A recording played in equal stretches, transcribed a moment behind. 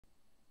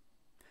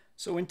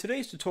So in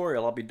today's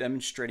tutorial, I'll be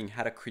demonstrating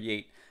how to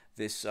create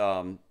this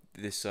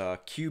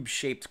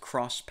cube-shaped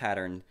cross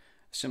pattern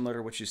similar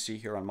to what you see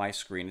here on my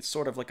screen. It's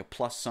sort of like a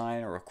plus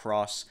sign or a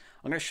cross.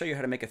 I'm going to show you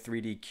how to make a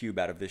 3D cube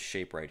out of this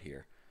shape right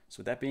here. So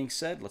with that being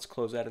said, let's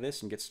close out of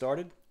this and get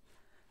started.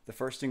 The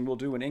first thing we'll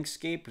do in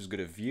Inkscape is go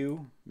to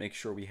View, make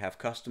sure we have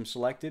Custom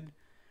selected.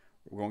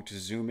 We're going to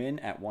zoom in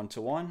at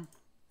 1:1.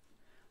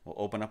 We'll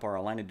open up our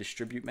Align and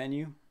Distribute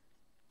menu.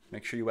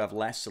 Make sure you have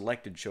Last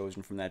Selected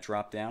chosen from that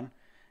drop down.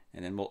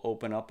 And then we'll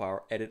open up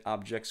our Edit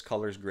Objects,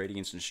 Colors,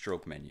 Gradients, and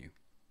Stroke menu.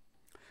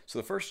 So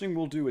the first thing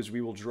we'll do is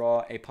we will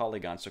draw a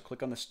polygon. So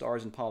click on the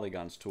Stars and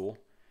Polygons tool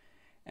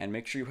and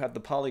make sure you have the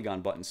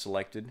Polygon button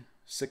selected.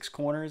 6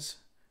 corners,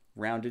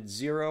 rounded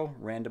 0,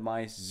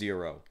 randomized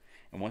 0.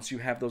 And once you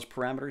have those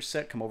parameters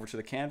set, come over to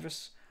the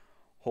canvas,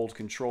 hold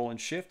Control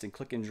and Shift and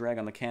click and drag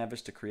on the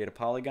canvas to create a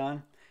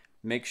polygon.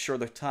 Make sure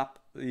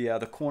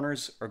the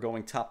corners are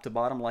going top to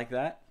bottom like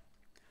that,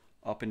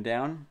 up and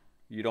down.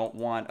 You don't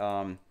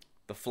want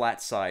the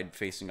flat side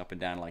facing up and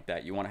down like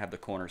that. You want to have the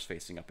corners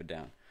facing up and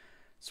down.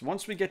 So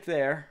once we get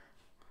there,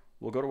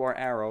 we'll go to our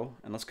arrow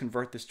and let's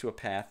convert this to a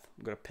path.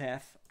 We'll go to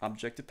Path,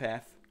 Object to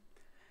Path,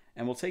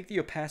 and we'll take the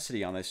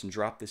opacity on this and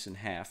drop this in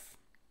half.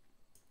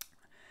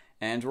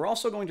 And we're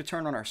also going to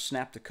turn on our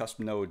Snap to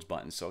Custom Nodes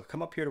button. So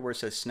come up here to where it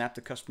says Snap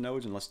to Custom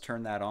Nodes and let's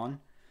turn that on.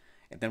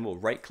 And then we'll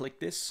right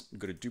click this,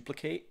 go to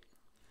Duplicate.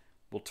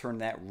 We'll turn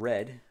that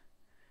red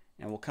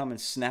and we'll come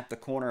and snap the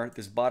corner,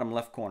 this bottom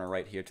left corner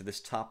right here to this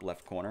top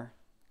left corner,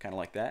 kind of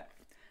like that.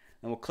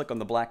 Then we'll click on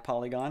the black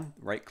polygon,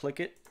 right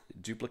click it,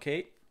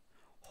 duplicate,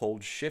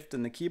 hold Shift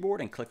in the keyboard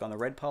and click on the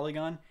red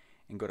polygon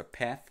and go to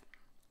Path,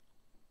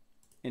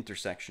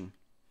 Intersection.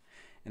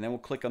 And then we'll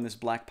click on this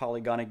black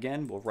polygon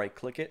again, we'll right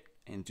click it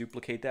and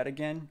duplicate that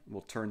again.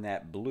 We'll turn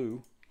that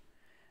blue.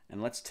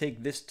 And let's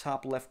take this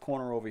top left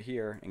corner over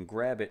here and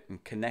grab it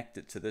and connect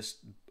it to this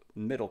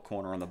middle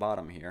corner on the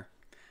bottom here.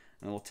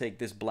 And we'll take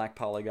this black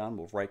polygon,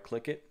 we'll right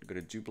click it, go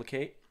to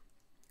Duplicate,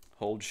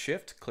 hold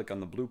Shift, click on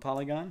the blue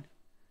polygon,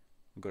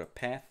 we'll go to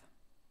Path,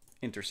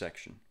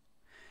 Intersection.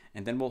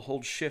 And then we'll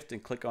hold Shift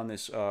and click on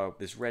this,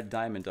 this red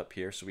diamond up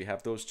here, so we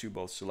have those two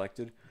both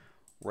selected.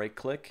 Right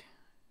click,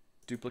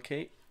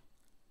 Duplicate,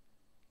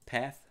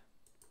 Path,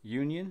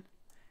 Union,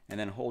 and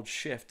then hold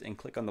Shift and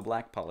click on the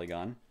black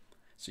polygon,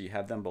 so you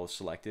have them both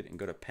selected, and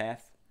go to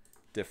Path,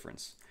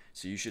 Difference.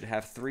 So you should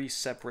have 3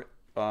 separate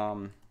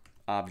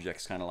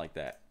objects kind of like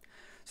that.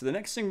 So the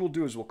next thing we'll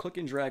do is we'll click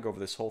and drag over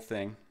this whole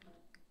thing,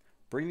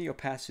 bring the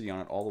opacity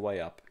on it all the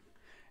way up,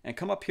 and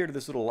come up here to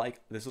this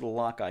little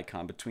lock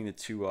icon between the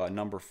two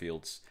number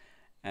fields,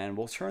 and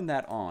we'll turn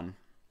that on.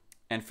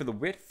 And for the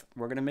width,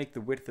 we're going to make the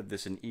width of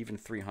this an even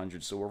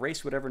 300. So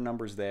erase whatever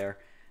number's there,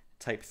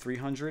 type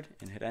 300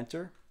 and hit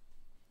enter.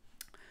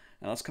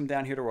 Now let's come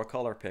down here to our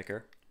color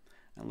picker,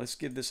 and let's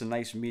give this a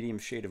nice medium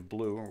shade of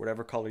blue or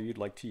whatever color you'd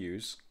like to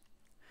use.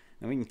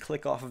 Then we can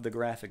click off of the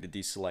graphic to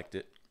deselect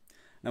it.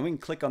 Now we can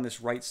click on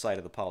this right side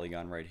of the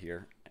polygon right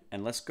here,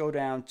 and let's go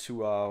down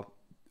to,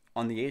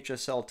 on the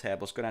HSL tab,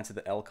 let's go down to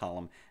the L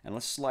column, and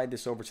let's slide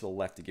this over to the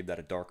left to give that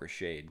a darker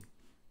shade,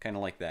 kind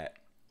of like that.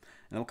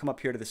 And then we'll come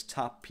up here to this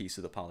top piece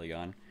of the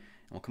polygon, and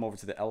we'll come over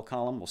to the L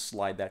column, we'll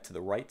slide that to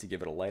the right to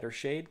give it a lighter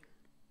shade,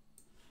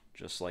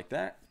 just like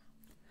that.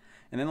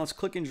 And then let's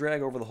click and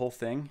drag over the whole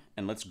thing,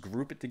 and let's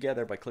group it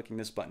together by clicking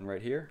this button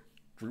right here,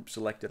 Group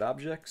Selected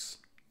Objects.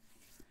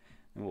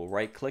 And we'll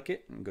right click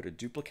it and go to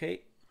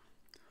Duplicate.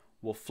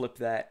 We'll flip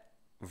that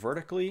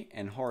vertically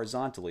and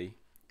horizontally,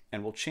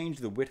 and we'll change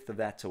the width of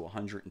that to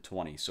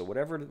 120. So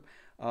whatever,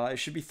 it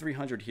should be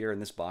 300 here in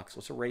this box.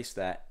 Let's erase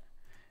that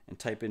and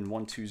type in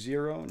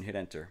 120 and hit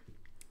enter.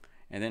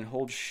 And then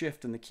hold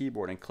Shift in the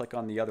keyboard and click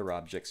on the other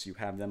objects. You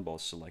have them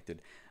both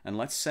selected. And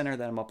let's center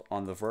them up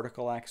on the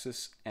vertical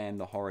axis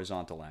and the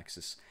horizontal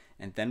axis.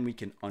 And then we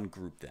can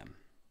ungroup them.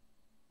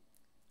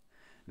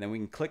 And then we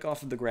can click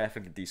off of the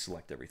graphic to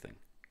deselect everything.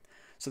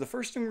 So the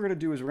first thing we're going to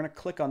do is we're going to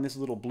click on this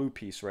little blue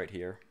piece right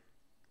here,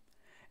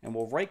 and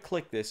we'll right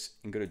click this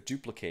and go to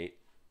Duplicate,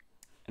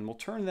 and we'll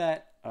turn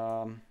that,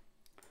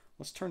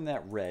 let's turn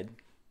that red,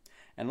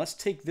 and let's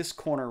take this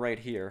corner right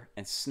here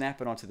and snap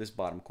it onto this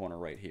bottom corner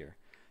right here.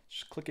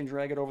 Just click and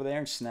drag it over there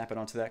and snap it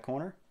onto that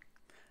corner.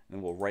 And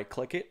then we'll right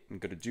click it and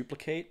go to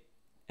Duplicate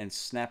and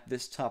snap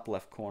this top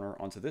left corner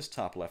onto this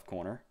top left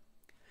corner.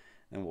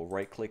 Then we'll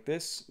right click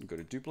this and go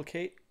to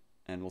Duplicate,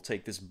 and we'll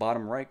take this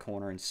bottom right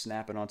corner and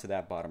snap it onto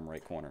that bottom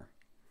right corner.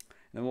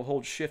 And then we'll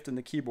hold Shift in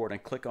the keyboard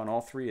and click on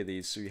all 3 of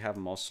these so you have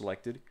them all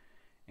selected,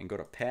 and go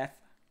to Path,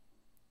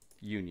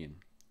 Union.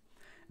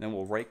 And then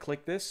we'll right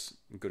click this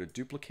and go to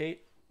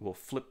Duplicate. We'll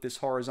flip this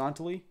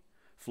horizontally,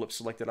 flip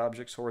Selected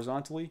Objects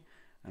horizontally,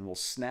 and we'll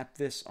snap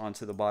this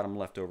onto the bottom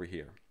left over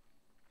here.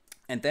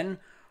 And then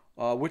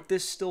with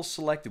this still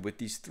selected, with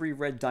these 3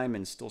 red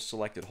diamonds still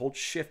selected, hold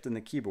Shift in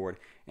the keyboard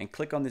and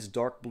click on this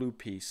dark blue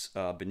piece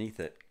beneath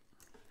it,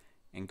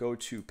 and go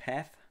to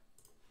Path,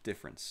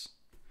 Difference.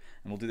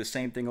 And we'll do the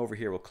same thing over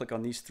here. We'll click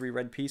on these 3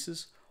 red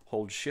pieces,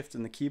 hold Shift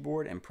in the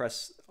keyboard and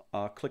press,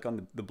 click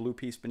on the blue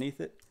piece beneath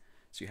it.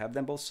 So you have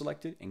them both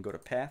selected, and go to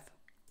Path,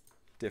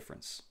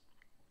 Difference.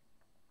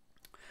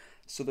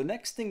 So the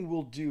next thing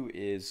we'll do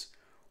is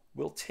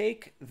we'll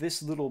take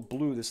this little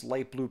blue, this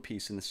light blue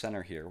piece in the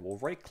center here. We'll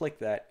right click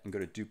that and go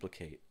to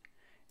duplicate.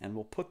 And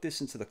we'll put this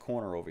into the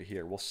corner over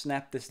here. We'll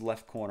snap this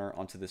left corner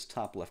onto this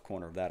top left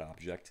corner of that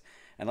object.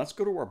 And let's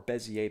go to our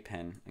Bezier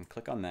pen and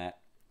click on that.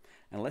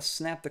 And let's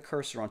snap the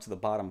cursor onto the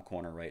bottom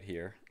corner right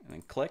here. And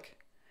then click.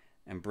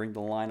 And bring the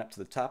line up to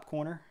the top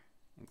corner.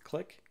 And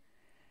click.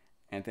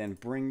 And then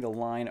bring the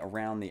line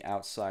around the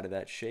outside of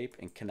that shape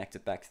and connect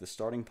it back to the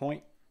starting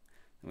point.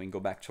 And we can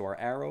go back to our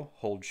arrow,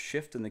 hold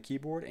Shift in the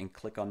keyboard, and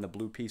click on the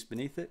blue piece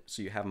beneath it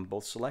so you have them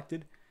both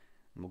selected.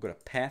 And we'll go to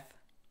Path,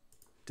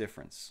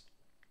 Difference.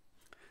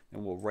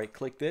 And we'll right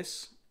click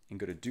this and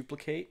go to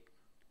Duplicate.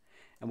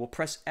 And we'll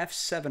press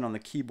F7 on the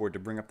keyboard to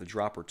bring up the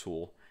dropper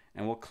tool.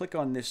 And we'll click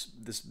on this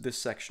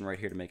section right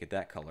here to make it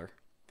that color.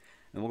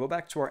 And we'll go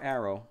back to our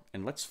arrow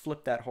and let's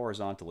flip that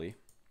horizontally.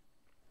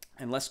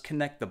 And let's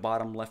connect the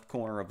bottom left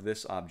corner of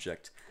this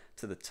object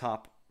to the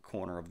top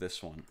corner of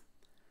this one.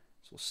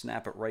 So we'll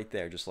snap it right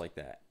there just like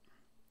that.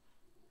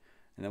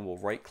 And then we'll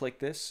right click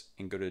this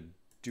and go to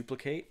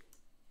Duplicate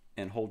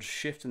and hold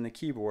Shift in the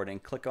keyboard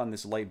and click on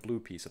this light blue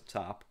piece up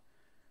top.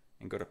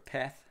 And go to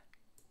Path,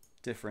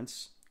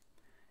 Difference,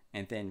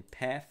 and then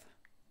Path,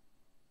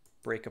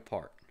 Break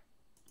Apart.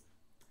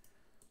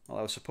 Well,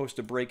 I was supposed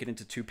to break it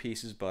into two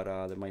pieces, but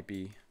there might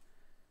be...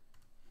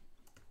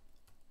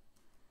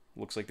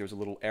 Looks like there's a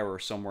little error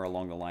somewhere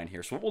along the line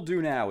here. So what we'll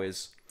do now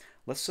is,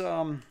 let's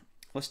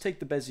take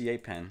the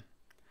Bezier pen,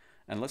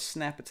 and let's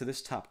snap it to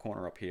this top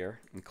corner up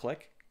here, and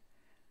click.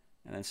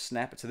 And then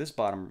snap it to this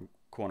bottom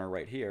corner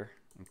right here,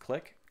 and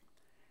click.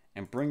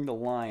 And bring the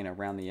line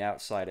around the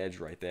outside edge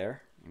right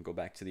there. And go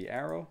back to the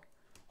arrow,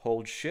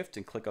 hold Shift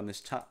and click on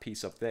this top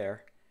piece up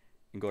there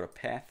and go to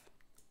Path,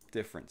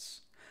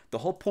 Difference. The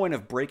whole point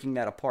of breaking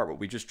that apart, what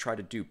we just tried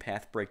to do,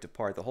 Path Break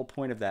Apart, the whole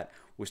point of that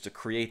was to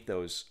create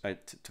those,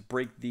 to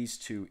break these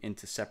two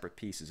into separate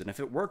pieces. And if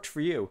it worked for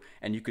you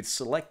and you could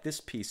select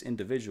this piece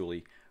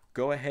individually,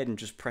 go ahead and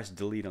just press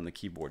Delete on the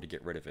keyboard to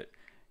get rid of it.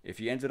 If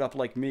you ended up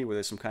like me where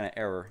there's some kind of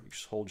error, you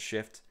just hold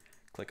Shift,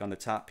 click on the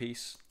top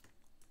piece,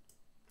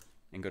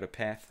 and go to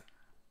Path,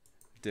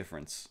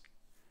 Difference.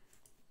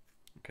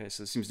 Okay,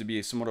 so it seems to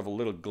be somewhat of a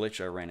little glitch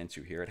I ran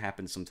into here. It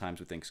happens sometimes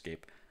with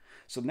Inkscape.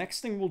 So the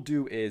next thing we'll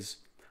do is,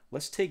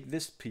 let's take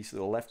this piece to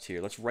the left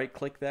here. Let's right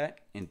click that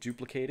and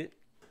duplicate it.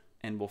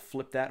 And we'll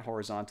flip that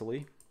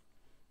horizontally.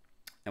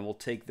 And we'll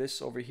take this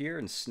over here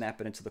and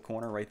snap it into the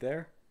corner right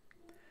there.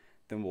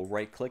 Then we'll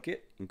right click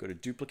it and go to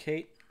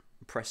Duplicate.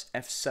 And press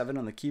F7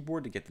 on the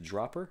keyboard to get the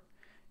dropper.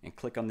 And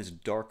click on this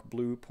dark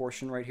blue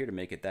portion right here to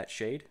make it that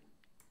shade.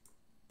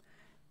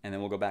 And then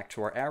we'll go back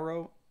to our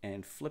arrow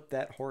and flip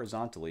that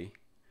horizontally.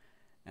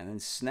 And then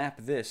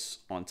snap this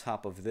on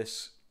top of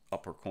this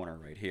upper corner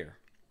right here.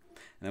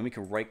 And then we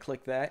can right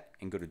click that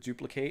and go to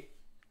Duplicate,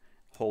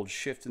 hold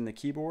Shift in the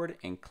keyboard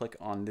and click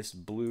on this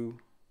blue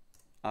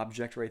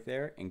object right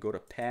there and go to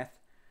Path,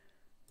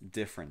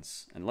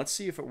 Difference. And let's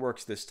see if it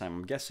works this time.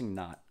 I'm guessing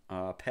not.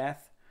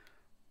 Path,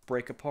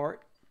 Break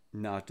Apart.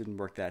 No, it didn't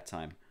work that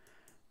time.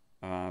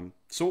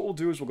 So what we'll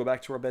do is we'll go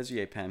back to our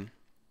Bezier pen.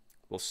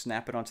 We'll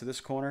snap it onto this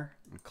corner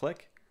and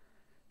click.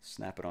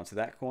 Snap it onto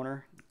that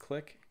corner and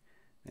click.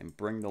 And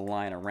bring the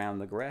line around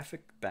the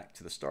graphic back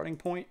to the starting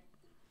point.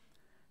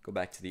 Go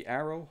back to the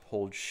arrow,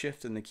 hold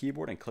Shift in the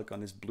keyboard and click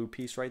on this blue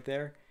piece right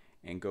there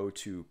and go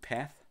to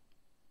Path,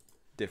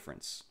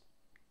 Difference.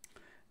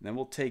 And then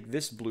we'll take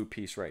this blue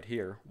piece right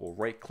here, we'll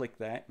right click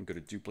that and go to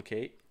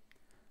Duplicate.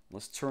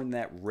 Let's turn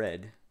that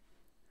red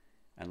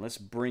and let's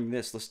bring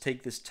this, let's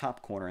take this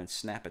top corner and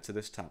snap it to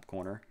this top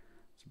corner.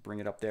 So bring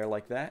it up there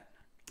like that.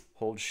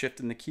 Hold Shift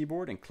in the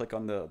keyboard and click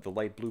on the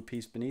light blue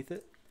piece beneath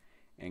it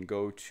and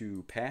go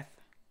to Path,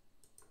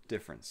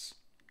 Difference.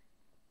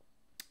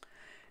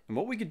 And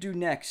what we could do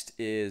next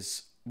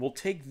is we'll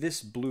take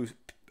this blue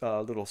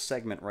little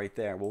segment right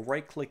there. We'll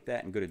right click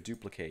that and go to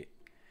Duplicate.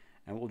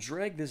 And we'll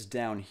drag this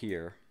down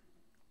here.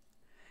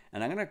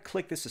 And I'm going to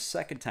click this a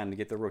second time to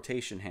get the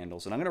rotation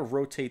handles. And I'm going to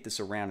rotate this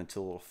around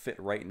until it'll fit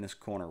right in this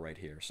corner right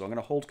here. So I'm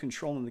going to hold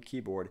Control on the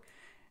keyboard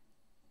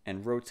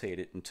and rotate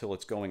it until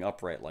it's going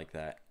upright like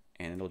that.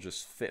 And it'll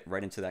just fit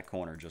right into that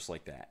corner just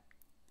like that.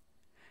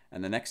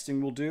 And the next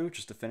thing we'll do,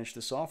 just to finish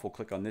this off, we'll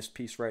click on this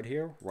piece right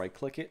here, right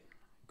click it,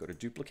 go to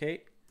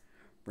Duplicate,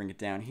 bring it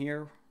down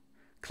here,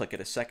 click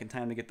it a second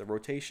time to get the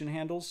rotation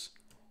handles,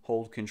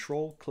 hold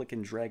Control, click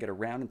and drag it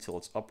around until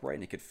it's upright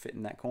and it could fit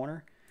in that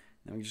corner.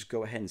 Then we just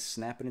go ahead and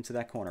snap it into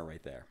that corner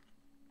right there.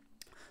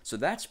 So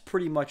that's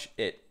pretty much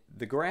it.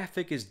 The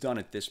graphic is done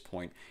at this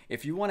point.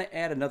 If you want to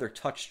add another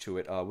touch to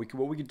it,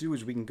 what we could do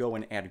is we can go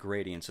and add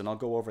gradients, and I'll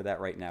go over that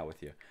right now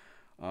with you.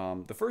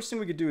 The first thing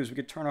we could do is we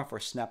could turn off our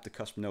Snap to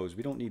Custom Nose.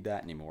 We don't need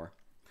that anymore.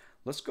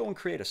 Let's go and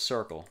create a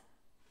circle.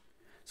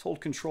 Let's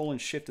hold Control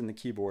and Shift in the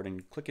keyboard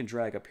and click and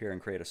drag up here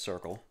and create a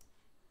circle.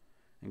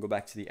 And go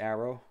back to the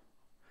arrow.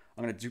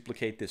 I'm going to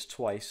duplicate this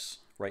twice.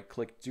 Right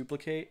click,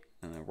 duplicate,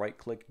 and then right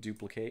click,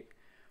 duplicate.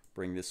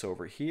 Bring this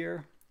over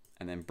here,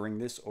 and then bring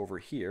this over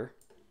here.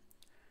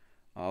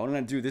 What I'm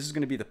going to do, this is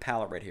going to be the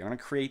palette right here. I'm going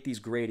to create these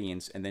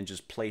gradients and then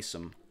just place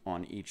them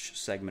on each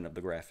segment of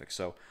the graphic.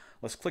 So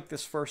let's click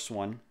this first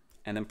one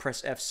and then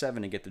press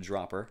F7 to get the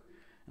dropper.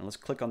 And let's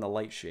click on the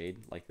light shade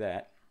like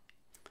that.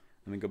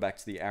 Let me go back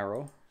to the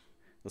arrow.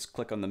 Let's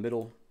click on the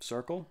middle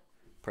circle.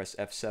 Press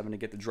F7 to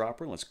get the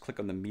dropper. Let's click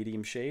on the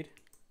medium shade.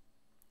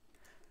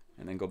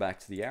 And then go back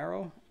to the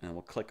arrow. And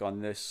we'll click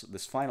on this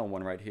final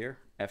one right here.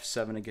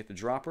 F7 to get the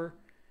dropper.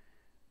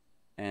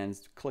 And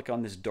click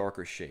on this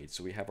darker shade.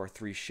 So we have our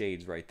 3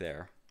 shades right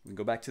there. We can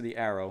go back to the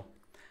arrow.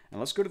 And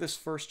let's go to this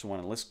first one.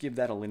 And let's give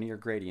that a linear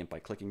gradient by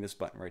clicking this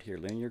button right here.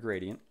 Linear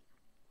gradient.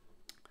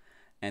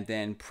 And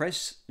then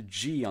press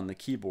G on the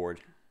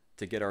keyboard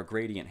to get our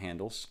gradient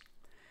handles.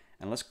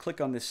 And let's click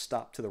on this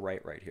stop to the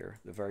right here,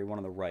 the very one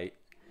on the right.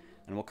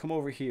 And we'll come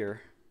over here,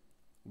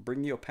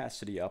 bring the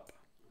opacity up.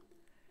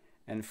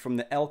 And from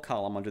the L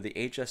column, under the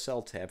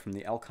HSL tab, from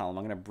the L column,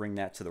 I'm going to bring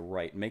that to the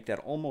right. Make that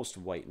almost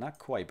white. Not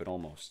quite, but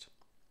almost.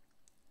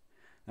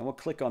 Then we'll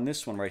click on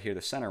this one right here,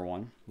 the center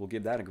one. We'll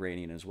give that a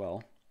gradient as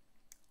well.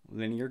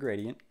 Linear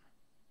gradient.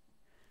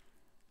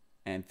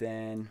 And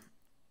then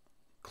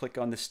click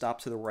on the stop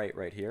to the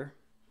right here.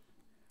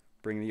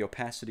 Bring the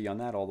opacity on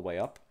that all the way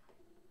up.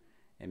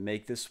 And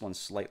make this one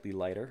slightly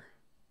lighter.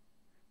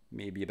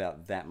 Maybe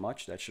about that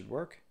much. That should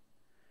work.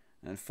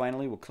 And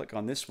finally, we'll click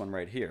on this one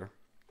right here.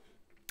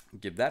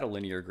 Give that a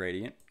linear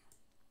gradient.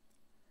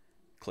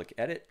 Click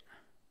Edit.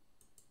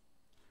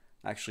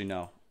 Actually,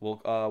 no.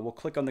 We'll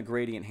click on the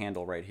gradient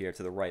handle right here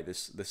to the right.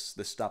 This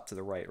stop to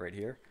the right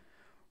here.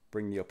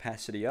 Bring the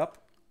opacity up.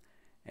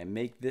 And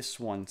make this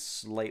one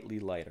slightly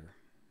lighter.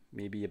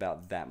 Maybe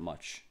about that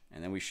much.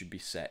 And then we should be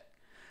set.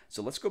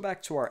 So let's go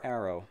back to our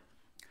arrow.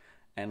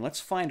 And let's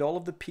find all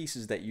of the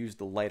pieces that use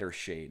the lighter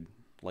shade,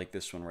 like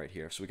this one right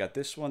here. So we got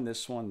this one,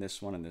 this one,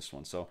 this one, and this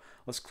one. So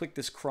let's click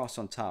this cross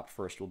on top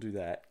first. We'll do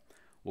that.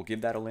 We'll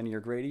give that a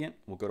linear gradient.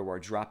 We'll go to our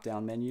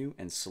drop-down menu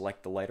and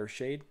select the lighter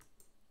shade.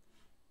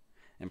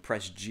 And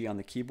press G on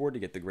the keyboard to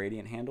get the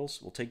gradient handles.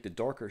 We'll take the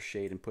darker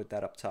shade and put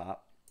that up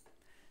top.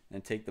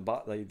 And take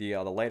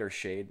the lighter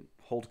shade,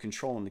 hold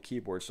Control on the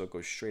keyboard so it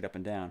goes straight up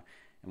and down.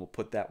 And we'll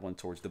put that one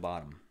towards the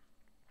bottom.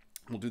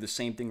 We'll do the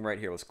same thing right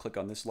here. Let's click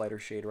on this lighter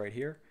shade right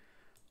here.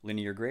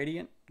 Linear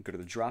gradient, go to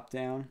the drop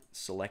down,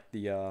 select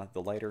the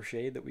lighter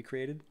shade that we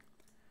created,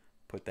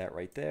 put that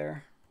right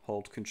there,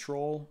 hold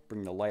Control,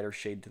 bring the lighter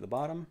shade to the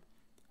bottom,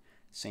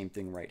 same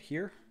thing right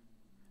here,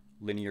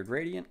 linear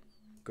gradient,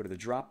 go to the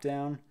drop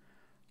down,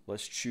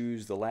 let's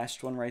choose the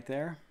last one right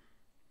there,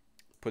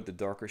 put the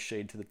darker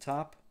shade to the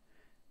top,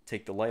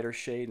 take the lighter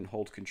shade and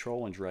hold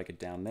Control and drag it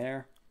down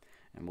there,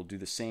 and we'll do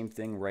the same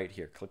thing right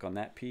here. Click on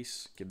that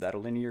piece, give that a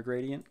linear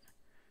gradient,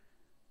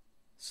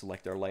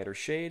 select our lighter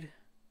shade,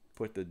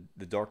 put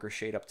the darker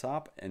shade up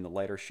top and the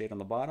lighter shade on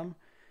the bottom,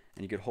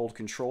 and you could hold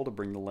Control to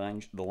bring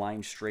the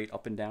line straight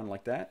up and down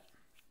like that.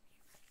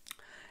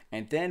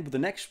 And then the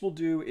next we'll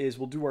do is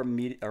we'll do our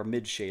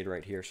mid shade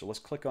right here. So let's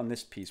click on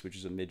this piece, which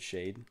is a mid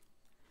shade.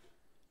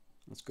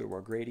 Let's go to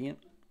our gradient,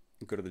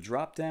 go to the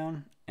drop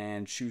down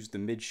and choose the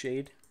mid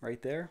shade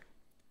right there.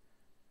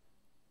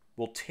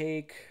 We'll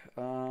take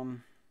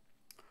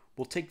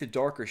the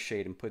darker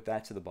shade and put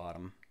that to the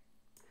bottom.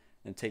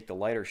 And take the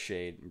lighter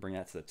shade and bring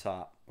that to the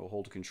top. We'll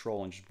hold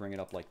Control and just bring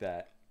it up like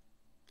that.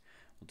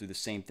 We'll do the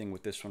same thing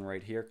with this one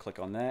right here. Click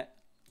on that.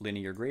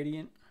 Linear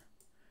gradient.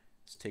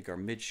 Let's take our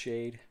mid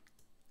shade.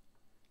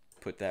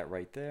 Put that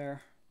right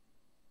there.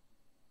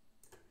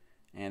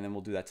 And then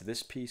we'll do that to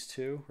this piece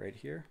too, right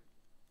here.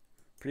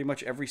 Pretty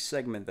much every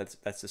segment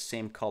that's the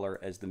same color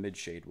as the mid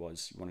shade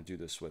was you want to do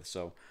this with.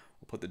 So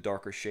we'll put the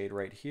darker shade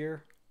right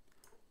here.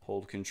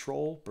 Hold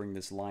Control. Bring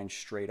this line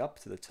straight up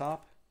to the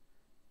top.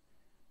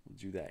 We'll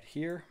do that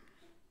here.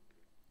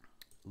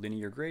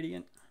 Linear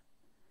gradient.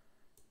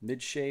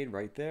 Mid shade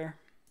right there.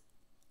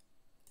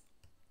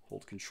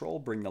 Hold Control,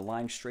 bring the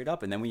line straight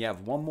up, and then we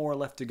have one more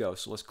left to go.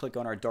 So let's click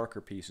on our darker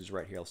pieces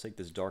right here. Let's take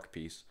this dark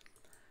piece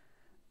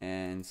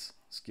and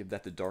let's give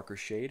that the darker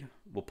shade.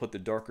 We'll put the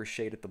darker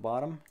shade at the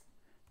bottom,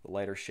 the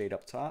lighter shade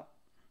up top.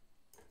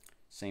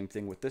 Same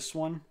thing with this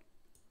one.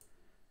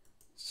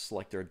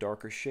 Select our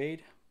darker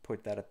shade,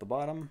 put that at the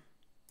bottom,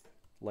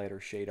 lighter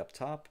shade up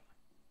top.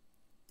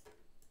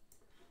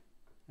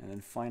 And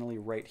then finally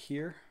right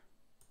here,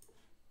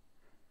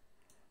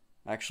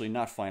 actually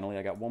not finally,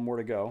 I got one more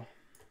to go.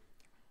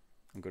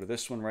 I'll go to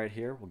this one right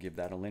here, we'll give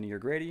that a linear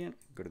gradient,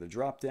 go to the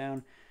drop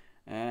down,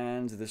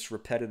 and this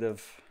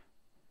repetitive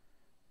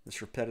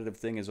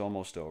thing is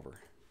almost over.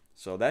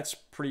 So that's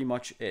pretty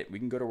much it. We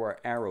can go to our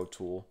arrow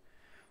tool,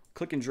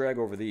 click and drag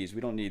over these.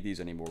 We don't need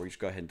these anymore, we just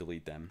go ahead and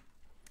delete them.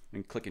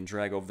 And click and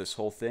drag over this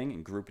whole thing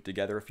and group it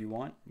together if you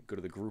want. Go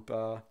to the group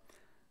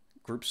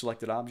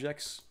selected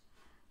objects.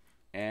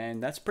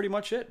 And that's pretty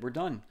much it. We're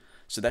done.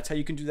 So that's how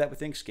you can do that with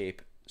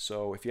Inkscape.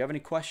 So if you have any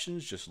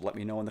questions, just let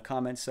me know in the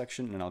comments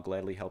section and I'll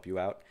gladly help you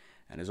out.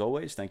 And as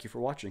always, thank you for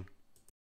watching.